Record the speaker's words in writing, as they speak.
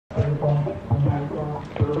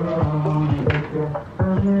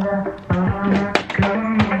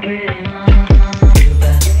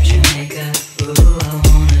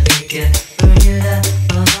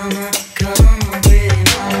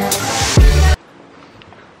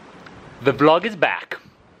The vlog is back.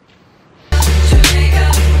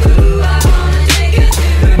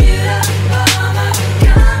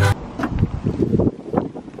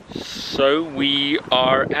 So we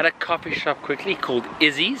are at a coffee shop quickly called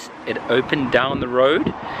Izzies. It opened down the road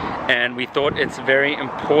and we thought it's very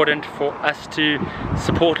important for us to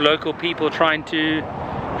support local people trying to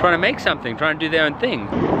make something, trying to do their own thing.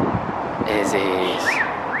 Izzies.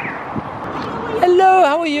 Hello,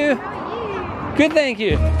 how are you? Good, thank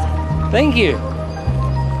you. Thank you.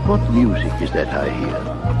 What music is that I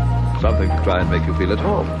hear? Something to try and make you feel at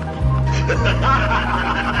home.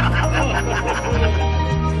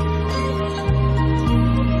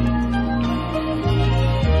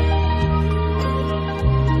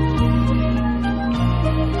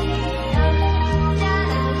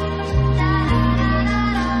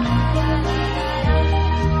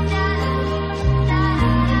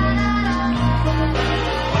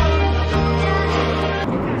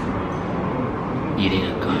 Eating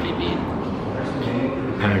a coffee bean.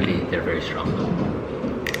 Apparently they're very strong.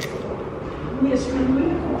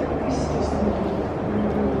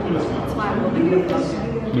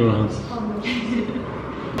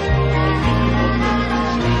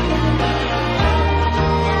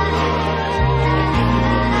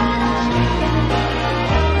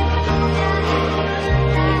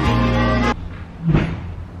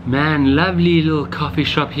 Man, lovely little coffee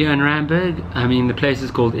shop here in Randburg. I mean, the place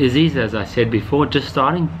is called Izzies, as I said before, just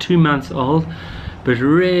starting, 2 months old, but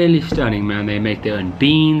really stunning, man. They make their own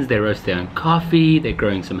beans, they roast their own coffee, they're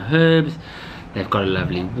growing some herbs, they've got a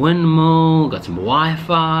lovely windmill, got some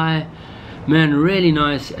Wi-Fi. Man, really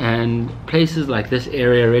nice, and places like this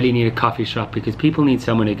area really need a coffee shop because people need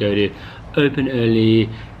somewhere to go to, open early,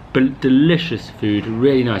 but delicious food,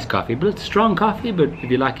 really nice coffee. But it's strong coffee, but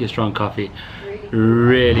if you like your strong coffee,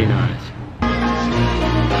 really nice.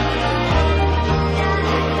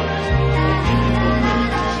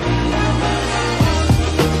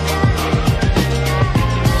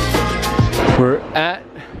 We're at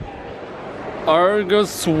Argo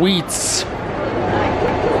Sweets.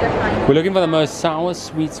 We're looking for the most sour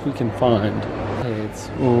sweets we can find. It's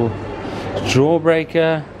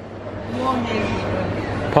Jawbreaker.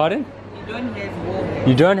 Pardon?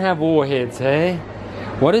 You don't have warheads, eh?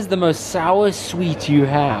 What is the most sour sweet you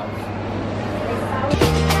have?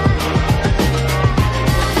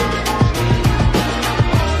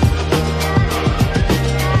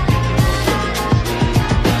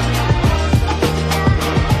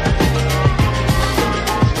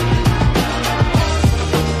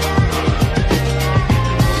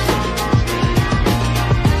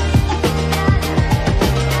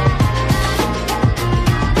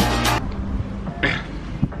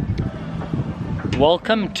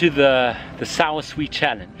 Welcome to the Sour Sweet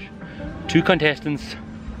Challenge. 2 contestants.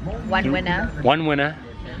 One winner. 1 winner.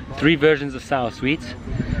 3 versions of sour sweets.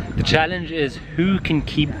 The challenge is who can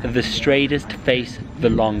keep the straightest face the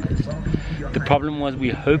longest. The problem was we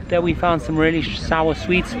hoped that we found some really sour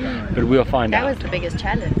sweets, but we'll find out. That was the biggest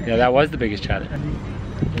challenge. Yeah, that was the biggest challenge.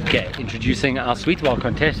 Okay, introducing our sweet well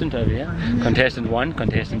contestant over here. Contestant 1,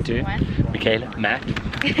 contestant 2, Michaela, Matt.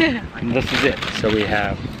 And this is it. So we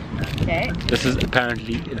have, this is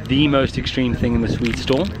apparently the most extreme thing in the sweet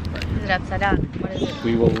store. Is it upside down? What is it?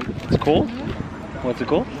 It's called? What's it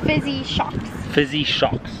called? Fizzy Shocks. Fizzy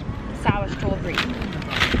Shocks. Sour strawberry.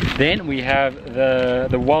 Then we have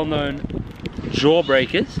the well-known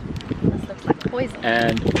Jawbreakers. This looks like poison.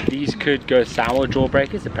 And these could go sour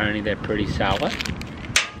Jawbreakers. Apparently they're pretty sour.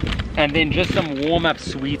 And then just some warm-up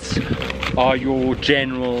sweets are your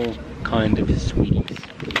general kind of sweeties.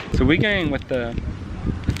 So we're going with the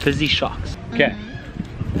Fizzy Shocks. Okay.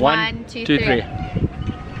 1, 2, 3.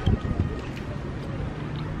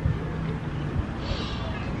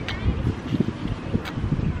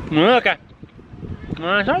 Okay. It's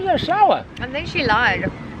not that sour. I think she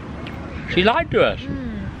lied. She lied to us.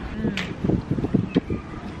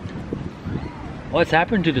 What's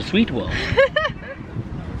happened to the sweet world?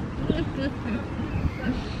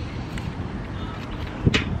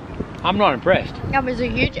 I'm not impressed. That was a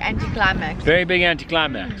huge anticlimax. Very big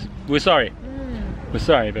anticlimax. We're sorry. We're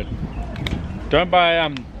sorry, but don't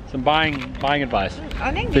buy some buying advice.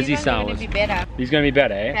 I think Fizzy these are going to sours. be better. These are gonna be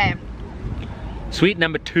better, eh? Okay. Sweet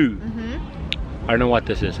number 2. I don't know what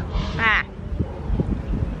this is. Ah.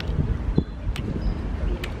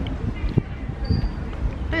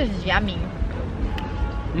 This is yummy.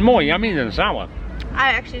 More yummy than sour.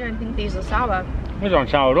 I actually don't think these are sour. These aren't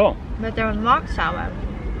sour at all. But they're not sour.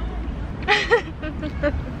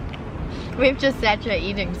 We've just sat here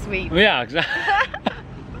eating sweets. Yeah, exactly.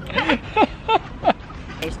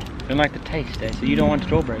 don't like the taste, eh? So you don't want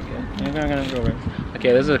strawberry, eh? You're not gonna strawberry.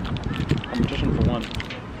 Okay, there's a competition for one.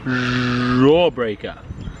 Jawbreaker.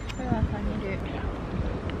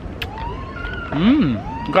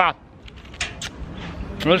 God.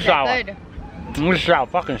 It's sour. Good. It's sour,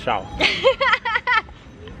 fucking sour.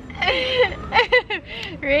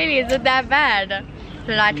 Really, is it that bad?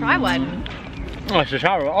 Should I try one? Oh, it's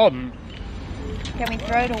sour. Oh. Can we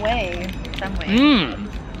throw it away somewhere?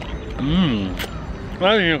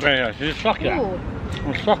 What are you going to do? Just fuck that. Ooh.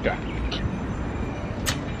 Just fuck that.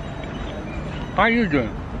 How are you doing?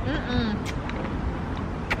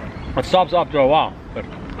 It stops after a while, but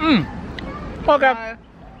okay.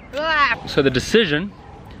 So the decision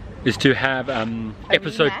is to have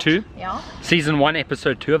episode 2, Yeah. season 1,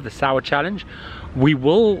 episode 2 of the sour challenge. We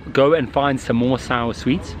will go and find some more sour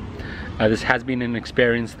sweets. This has been an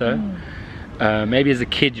experience though. Maybe as a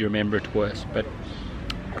kid you remember it worse, but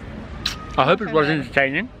I hope it was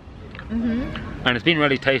entertaining. And it's been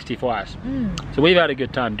really tasty for us. So we've had a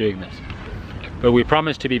good time doing this. But we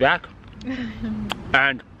promise to be back.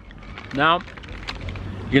 And now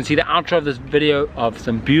you can see the outro of this video of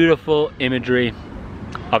some beautiful imagery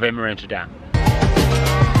of Emma Dam.